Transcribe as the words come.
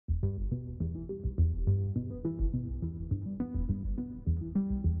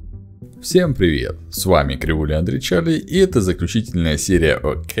Всем привет! С вами Кривуля Андрей Чарли, и это заключительная серия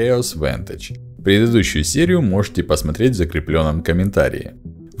о Chaos Vantage. Предыдущую серию можете посмотреть в закрепленном комментарии.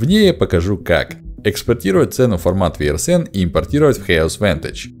 В ней я покажу, как экспортировать сцену в формат vrscene и импортировать в Chaos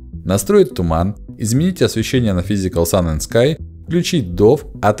Vantage, настроить туман, изменить освещение на Physical Sun and Sky, включить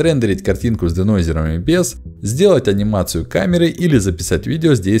DoF, отрендерить картинку с денойзерами без, сделать анимацию камеры или записать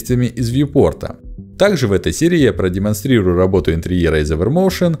видео с действиями из viewport. Также в этой серии я продемонстрирую работу интерьера из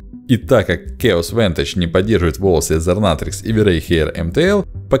Evermotion. И так как Chaos Vantage не поддерживает волосы из Ornatrix и V-Ray Hair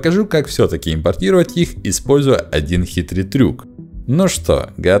MTL, покажу, как все-таки импортировать их, используя один хитрый трюк. Ну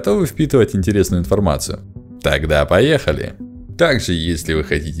что, готовы впитывать интересную информацию? Тогда поехали! Также, если вы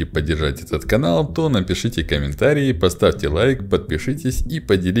хотите поддержать этот канал, то напишите комментарии, поставьте лайк, подпишитесь и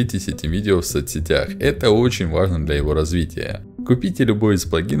поделитесь этим видео в соцсетях. Это очень важно для его развития. Купите любой из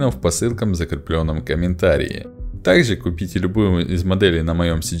плагинов по ссылкам в закрепленном комментарии. Также купите любую из моделей на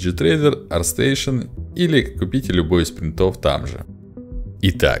моем CG Trader, ArtStation или купите любой из принтов там же.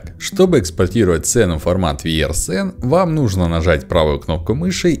 Итак, чтобы экспортировать сцену в формат vrscene, вам нужно нажать правую кнопку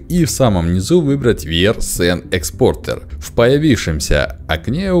мыши и в самом низу выбрать vrscene Exporter. В появившемся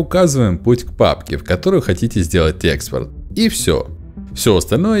окне указываем путь к папке, в которую хотите сделать экспорт. И все. Все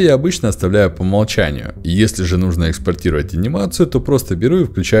остальное я обычно оставляю по умолчанию. Если же нужно экспортировать анимацию, то просто беру и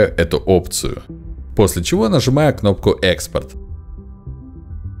включаю эту опцию. После чего нажимаю кнопку «Экспорт».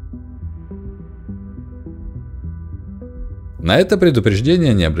 На это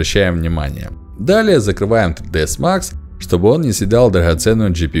предупреждение не обращаем внимания. Далее закрываем 3ds Max, чтобы он не съедал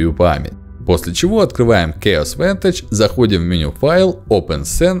драгоценную GPU память. После чего открываем Chaos Vantage, заходим в меню «Файл», «Open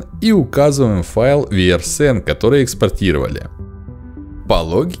Scene» и указываем файл vrscene, который экспортировали. По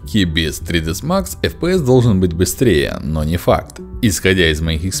логике, без 3ds Max FPS должен быть быстрее, но не факт. Исходя из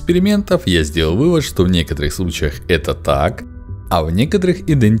моих экспериментов, я сделал вывод, что в некоторых случаях это так, а в некоторых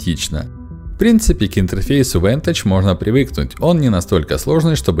идентично. В принципе, к интерфейсу Vantage можно привыкнуть, он не настолько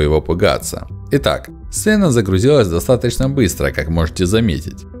сложный, чтобы его пугаться. Итак, сцена загрузилась достаточно быстро, как можете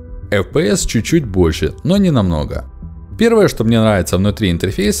заметить. FPS чуть-чуть больше, но не намного. Первое, что мне нравится внутри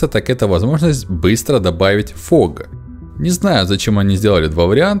интерфейса, так это возможность быстро добавить фог. Не знаю, зачем они сделали два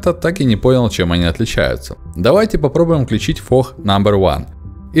варианта, так и не понял, чем они отличаются. Давайте попробуем включить Fog Number One.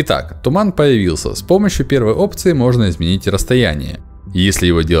 Итак, туман появился. С помощью первой опции можно изменить расстояние. Если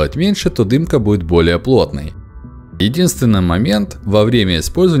его делать меньше, то дымка будет более плотной. Единственный момент, во время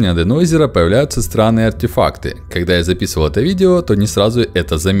использования денойзера появляются странные артефакты. Когда я записывал это видео, то не сразу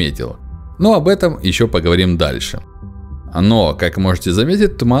это заметил. Но об этом еще поговорим дальше. Но, как можете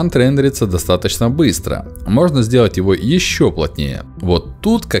заметить, туман рендерится достаточно быстро. Можно сделать его еще плотнее. Вот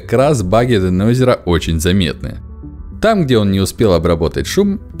тут как раз баги денойзера очень заметны. Там, где он не успел обработать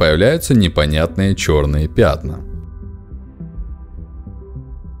шум, появляются непонятные черные пятна.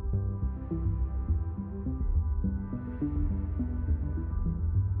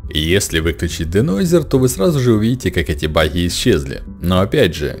 Если выключить денойзер, то вы сразу же увидите, как эти баги исчезли. Но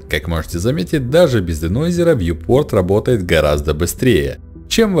опять же, как можете заметить, даже без денойзера viewport работает гораздо быстрее,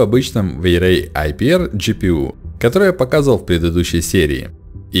 чем в обычном V-Ray IPR GPU, который я показывал в предыдущей серии.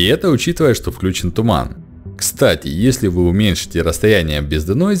 И это учитывая, что включен туман. Кстати, если вы уменьшите расстояние без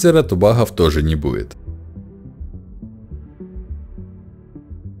денойзера, то багов тоже не будет.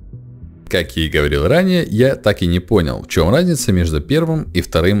 Как я и говорил ранее, я так и не понял, в чем разница между первым и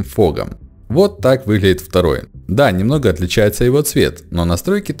вторым фогом. Вот так выглядит второй. Да, немного отличается его цвет, но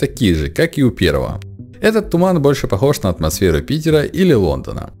настройки такие же, как и у первого. Этот туман больше похож на атмосферу Питера или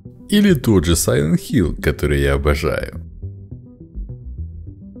Лондона. Или тот же Silent Hill, который я обожаю.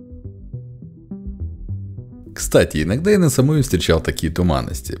 Кстати, иногда я на самой встречал такие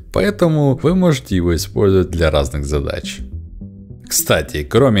туманности, поэтому вы можете его использовать для разных задач. Кстати,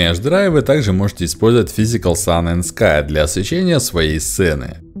 кроме HDRI вы также можете использовать Physical Sun and Sky для освещения своей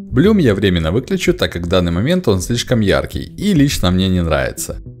сцены. Bloom я временно выключу, так как в данный момент он слишком яркий и лично мне не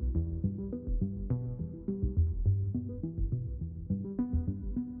нравится.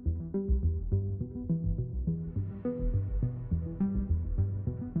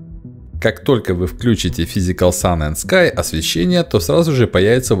 Как только вы включите Physical Sun and Sky освещение, то сразу же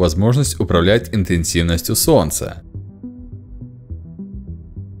появится возможность управлять интенсивностью солнца.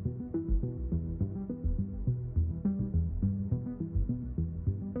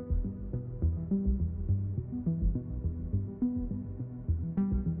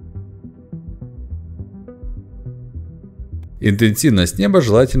 Интенсивность неба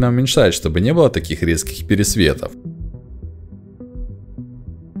желательно уменьшать, чтобы не было таких резких пересветов.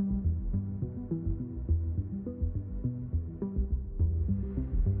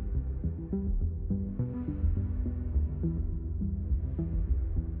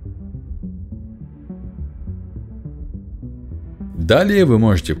 Далее вы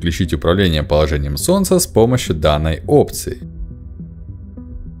можете включить управление положением солнца с помощью данной опции.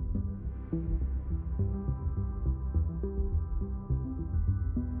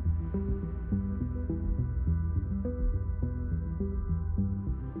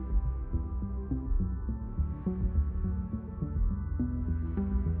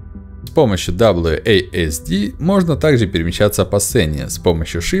 С помощью WASD можно также перемещаться по сцене, с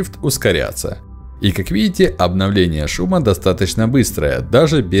помощью Shift ускоряться. И как видите, обновление шума достаточно быстрое,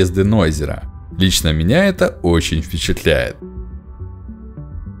 даже без денойзера. Лично меня это очень впечатляет.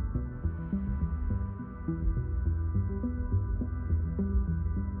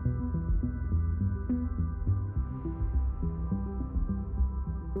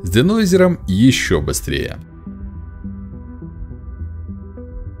 С денойзером еще быстрее.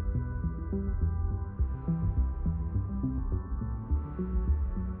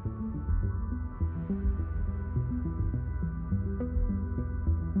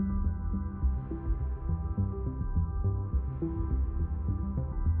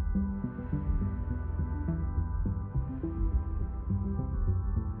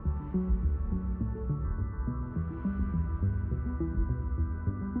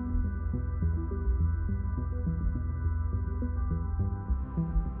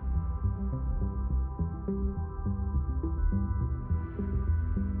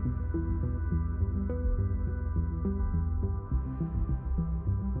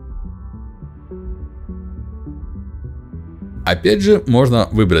 Опять же, можно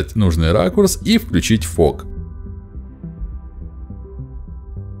выбрать нужный ракурс и включить фог.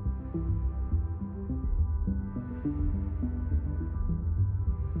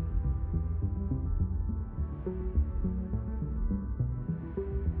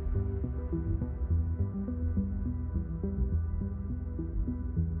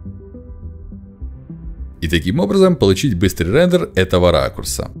 И таким образом получить быстрый рендер этого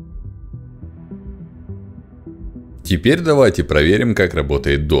ракурса. Теперь давайте проверим, как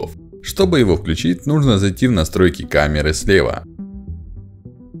работает DoF. Чтобы его включить, нужно зайти в настройки камеры слева.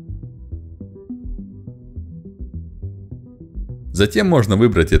 Затем можно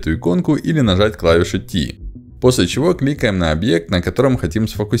выбрать эту иконку или нажать клавишу T. После чего кликаем на объект, на котором хотим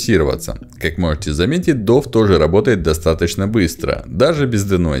сфокусироваться. Как можете заметить, DoF тоже работает достаточно быстро, даже без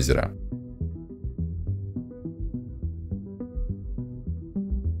денойзера.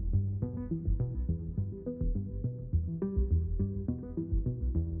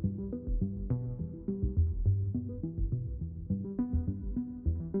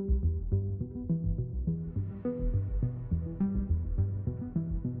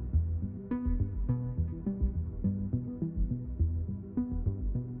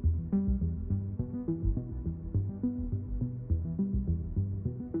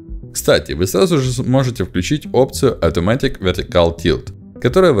 Кстати, вы сразу же можете включить опцию Automatic Vertical Tilt,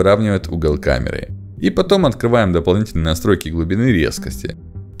 которая выравнивает угол камеры. И потом открываем дополнительные настройки глубины и резкости.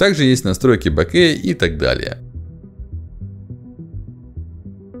 Также есть настройки бокея и так далее.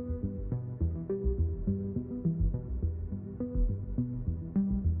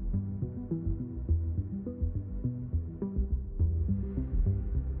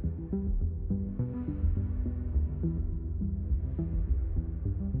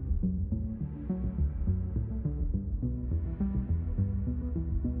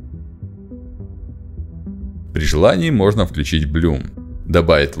 При желании можно включить Bloom,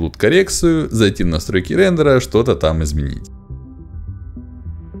 добавить лут коррекцию, зайти в настройки рендера, что-то там изменить.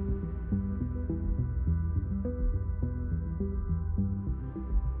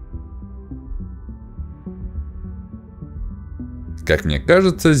 Как мне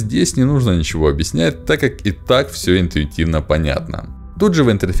кажется, здесь не нужно ничего объяснять, так как и так все интуитивно понятно. Тут же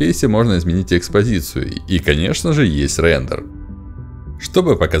в интерфейсе можно изменить экспозицию и, конечно же, есть рендер.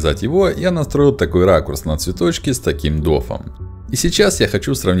 Чтобы показать его, я настроил такой ракурс на цветочки с таким дофом. И сейчас я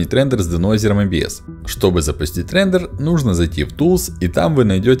хочу сравнить рендер с денойзером и без. Чтобы запустить рендер, нужно зайти в Tools, и там вы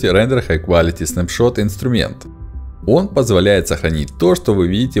найдете Render High Quality Snapshot инструмент. Он позволяет сохранить то, что вы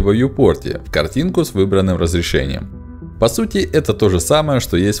видите во viewport, в картинку с выбранным разрешением. По сути, это то же самое,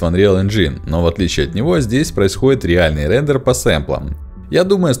 что есть в Unreal Engine, но в отличие от него, здесь происходит реальный рендер по сэмплам. Я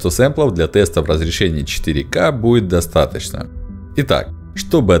думаю, что сэмплов для теста в разрешении 4К будет достаточно. Итак,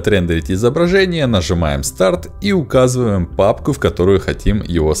 чтобы отрендерить изображение, нажимаем старт и указываем папку, в которую хотим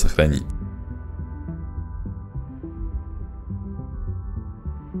его сохранить.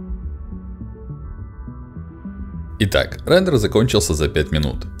 Итак, рендер закончился за 5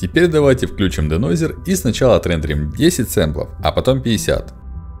 минут. Теперь давайте включим денойзер и сначала отрендерим 10 сэмплов, а потом 50.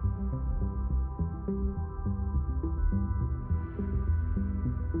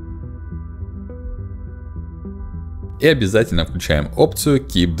 и обязательно включаем опцию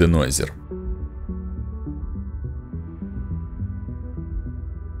Keep Denoiser.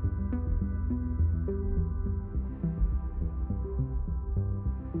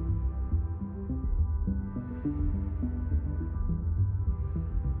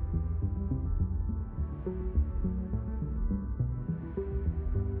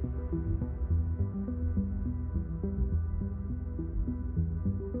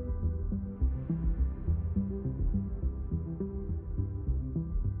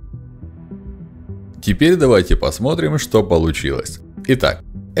 Теперь давайте посмотрим, что получилось. Итак,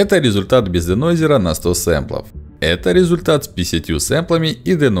 это результат без денойзера на 100 сэмплов. Это результат с 50 сэмплами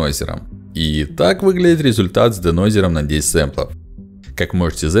и денойзером. И так выглядит результат с денойзером на 10 сэмплов. Как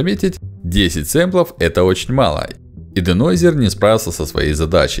можете заметить, 10 сэмплов это очень мало. И денойзер не справился со своей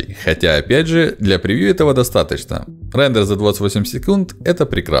задачей. Хотя опять же, для превью этого достаточно. Рендер за 28 секунд это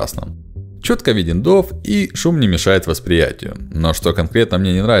прекрасно. Четко виден DoF и шум не мешает восприятию. Но что конкретно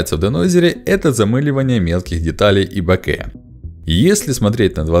мне не нравится в денойзере, это замыливание мелких деталей и боке. Если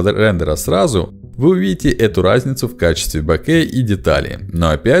смотреть на два рендера сразу, вы увидите эту разницу в качестве боке и деталей.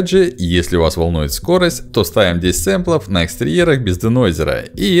 Но опять же, если вас волнует скорость, то ставим 10 сэмплов на экстерьерах без денойзера,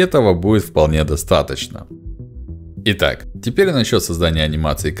 и этого будет вполне достаточно. Итак, теперь насчет создания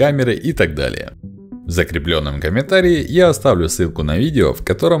анимации камеры и так далее. В закрепленном комментарии я оставлю ссылку на видео, в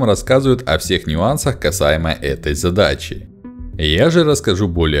котором рассказывают о всех нюансах касаемо этой задачи. Я же расскажу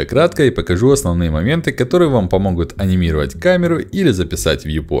более кратко и покажу основные моменты, которые вам помогут анимировать камеру или записать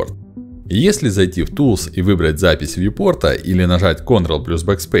viewport. Если зайти в Tools и выбрать запись viewport или нажать Ctrl плюс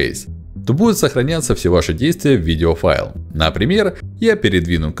Backspace, то будут сохраняться все ваши действия в видеофайл. Например, я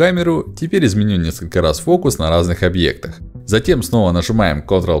передвину камеру, теперь изменю несколько раз фокус на разных объектах. Затем снова нажимаем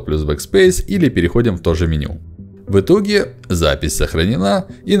Ctrl плюс Backspace или переходим в то же меню. В итоге запись сохранена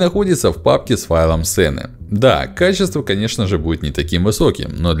и находится в папке с файлом сцены. Да, качество конечно же будет не таким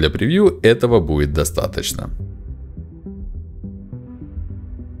высоким, но для превью этого будет достаточно.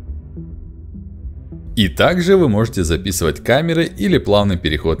 И также вы можете записывать камеры или плавный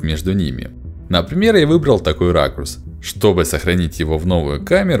переход между ними. Например, я выбрал такой ракурс. Чтобы сохранить его в новую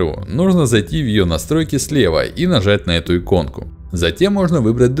камеру, нужно зайти в ее настройки слева и нажать на эту иконку. Затем можно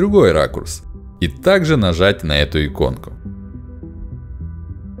выбрать другой ракурс и также нажать на эту иконку.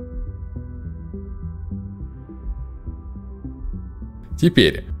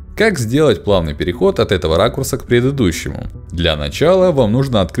 Теперь, как сделать плавный переход от этого ракурса к предыдущему? Для начала вам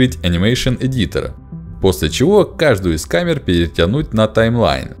нужно открыть Animation Editor, после чего каждую из камер перетянуть на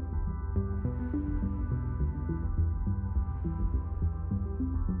таймлайн.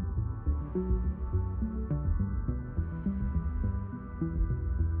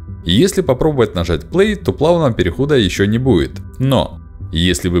 Если попробовать нажать Play, то плавного перехода еще не будет. Но,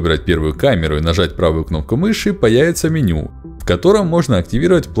 если выбрать первую камеру и нажать правую кнопку мыши, появится меню, в котором можно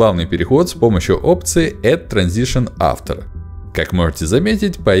активировать плавный переход с помощью опции Add Transition After. Как можете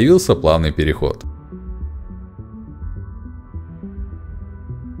заметить, появился плавный переход.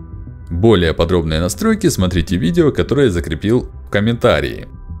 Более подробные настройки смотрите видео, которое я закрепил в комментарии.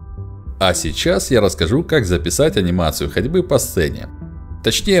 А сейчас я расскажу, как записать анимацию ходьбы по сцене.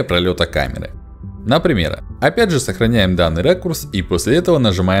 Точнее, пролета камеры. Например, опять же сохраняем данный ракурс и после этого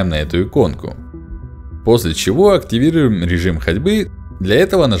нажимаем на эту иконку. После чего активируем режим ходьбы, для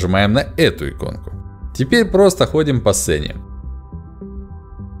этого нажимаем на эту иконку. Теперь просто ходим по сцене.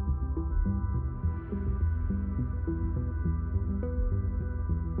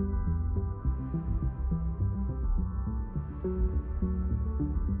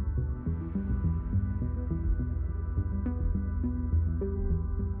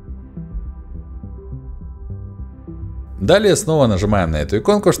 Далее снова нажимаем на эту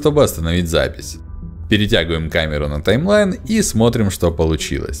иконку, чтобы остановить запись. Перетягиваем камеру на таймлайн и смотрим, что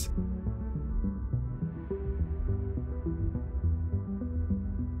получилось.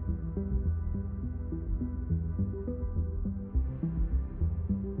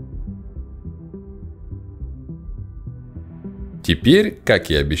 Теперь,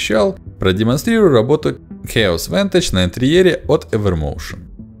 как и обещал, продемонстрирую работу Chaos Vantage на интерьере от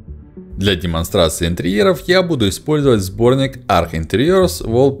Evermotion. Для демонстрации интерьеров я буду использовать сборник Arch Interiors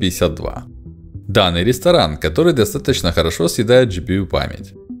Wall 52. Данный ресторан, который достаточно хорошо съедает GPU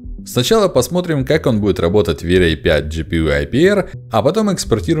память. Сначала посмотрим, как он будет работать в VRAY 5 GPU IPR, а потом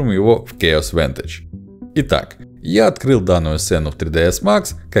экспортируем его в Chaos Vantage. Итак, я открыл данную сцену в 3ds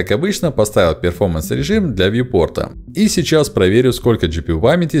Max, как обычно поставил перформанс режим для viewport. И сейчас проверю, сколько GPU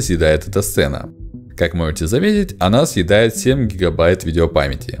памяти съедает эта сцена. Как можете заметить, она съедает 7 гигабайт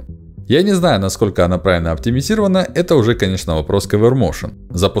видеопамяти. Я не знаю, насколько она правильно оптимизирована, это уже конечно вопрос к Evermotion.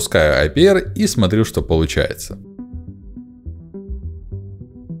 Запускаю IPR и смотрю, что получается.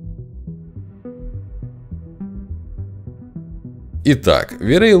 Итак,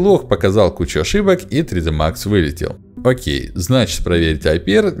 V-Ray лог показал кучу ошибок и 3D Max вылетел. Окей, значит проверить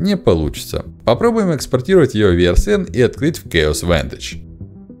IPR не получится. Попробуем экспортировать ее в vrscene и открыть в Chaos Vantage.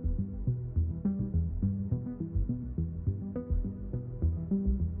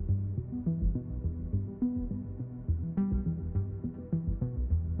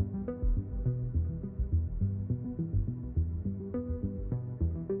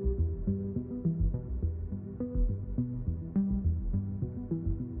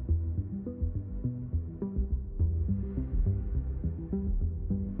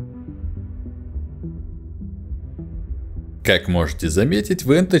 Как можете заметить,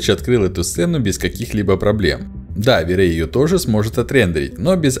 Vantage открыл эту сцену без каких-либо проблем. Да, V-Ray ее тоже сможет отрендерить,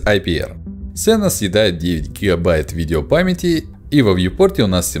 но без IPR. Сцена съедает 9 гигабайт видеопамяти, и во viewport у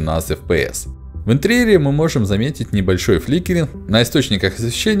нас 17 FPS. В интерьере мы можем заметить небольшой фликеринг на источниках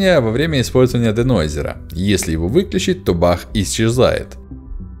освещения во время использования денойзера. Если его выключить, то баг исчезает.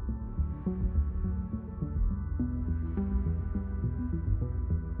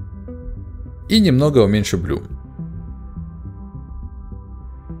 И немного уменьшу блюм.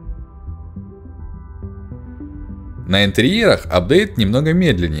 На интерьерах апдейт немного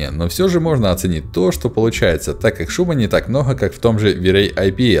медленнее, но все же можно оценить то, что получается, так как шума не так много, как в том же V-Ray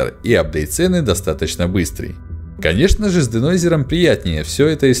IPR, и апдейт сцены достаточно быстрый. Конечно же, с денойзером приятнее все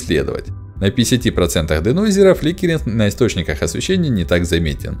это исследовать. На 50% денойзера фликеринг на источниках освещения не так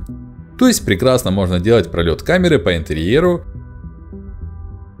заметен. То есть прекрасно можно делать пролет камеры по интерьеру.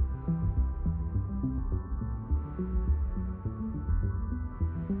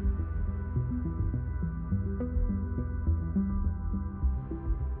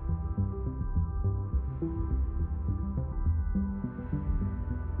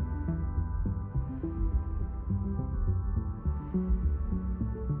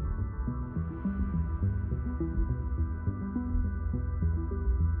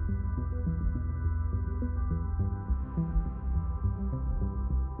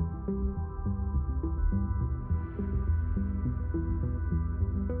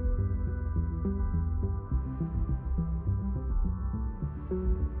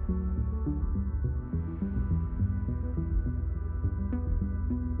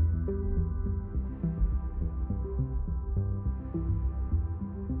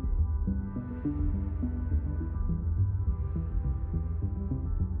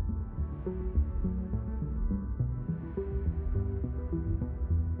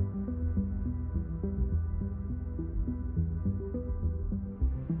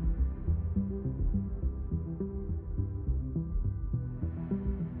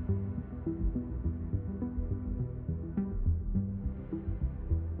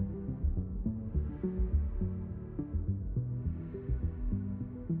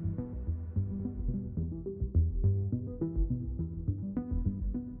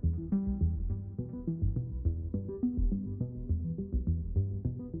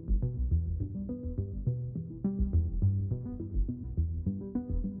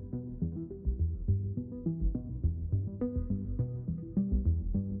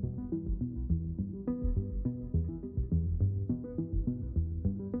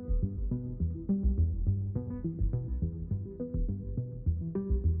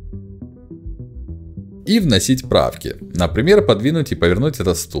 И вносить правки. Например, подвинуть и повернуть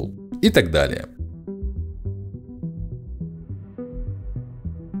этот стул. И так далее.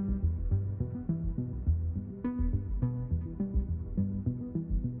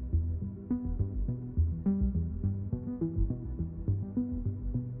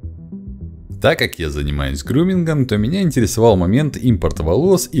 Так как я занимаюсь грумингом, то меня интересовал момент импорта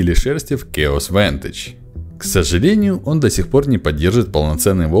волос или шерсти в Chaos Vantage. К сожалению, он до сих пор не поддерживает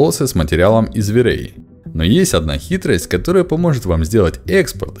полноценные волосы с материалом из V-Ray. Но есть одна хитрость, которая поможет вам сделать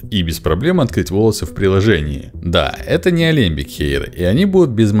экспорт и без проблем открыть волосы в приложении. Да, это не Alembic Hair, и они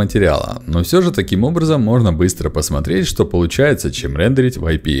будут без материала, но все же таким образом можно быстро посмотреть, что получается, чем рендерить в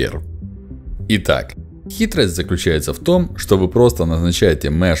IPR. Итак, хитрость заключается в том, что вы просто назначаете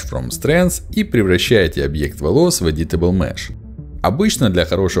Mesh from Strands и превращаете объект волос в Editable Mesh. Обычно для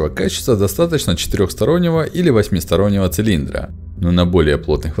хорошего качества достаточно 4-стороннего или 8-стороннего цилиндра, но на более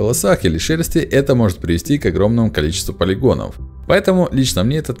плотных волосах или шерсти это может привести к огромному количеству полигонов. Поэтому лично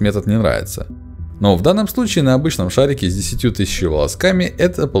мне этот метод не нравится. Но в данном случае на обычном шарике с 10 тысяч волосками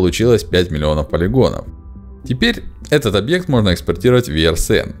это получилось 5 миллионов полигонов. Теперь этот объект можно экспортировать в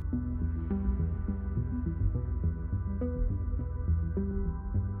vrscene.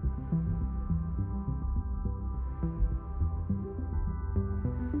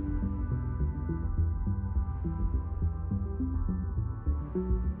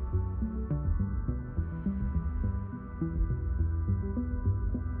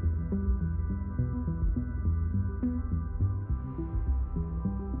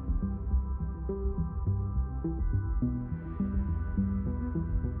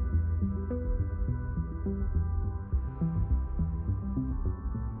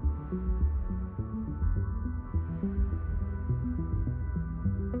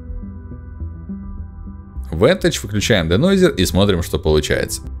 Vantage, выключаем denoiser и смотрим, что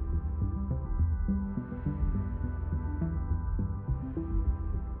получается.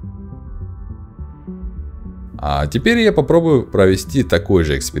 А теперь я попробую провести такой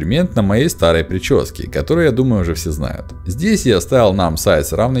же эксперимент на моей старой прическе, которую, я думаю, уже все знают. Здесь я оставил нам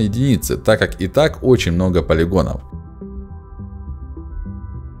size равно единице, так как и так очень много полигонов.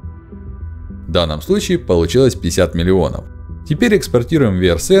 В данном случае получилось 50 миллионов. Теперь экспортируем в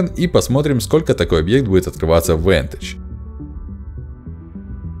vrscene и посмотрим, сколько такой объект будет открываться в Vantage.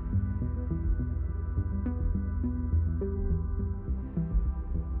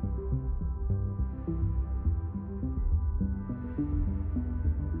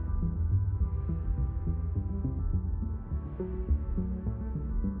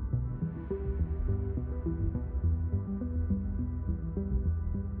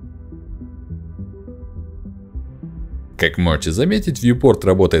 Как можете заметить, viewport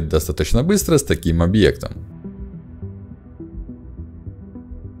работает достаточно быстро с таким объектом.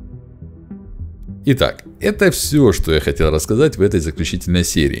 Итак, это все, что я хотел рассказать в этой заключительной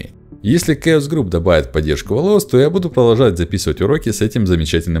серии. Если ChaosGroup добавит поддержку волос, то я буду продолжать записывать уроки с этим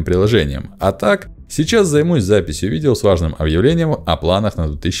замечательным приложением. А так, сейчас займусь записью видео с важным объявлением о планах на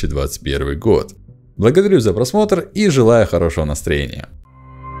 2021 год. Благодарю за просмотр и желаю хорошего настроения.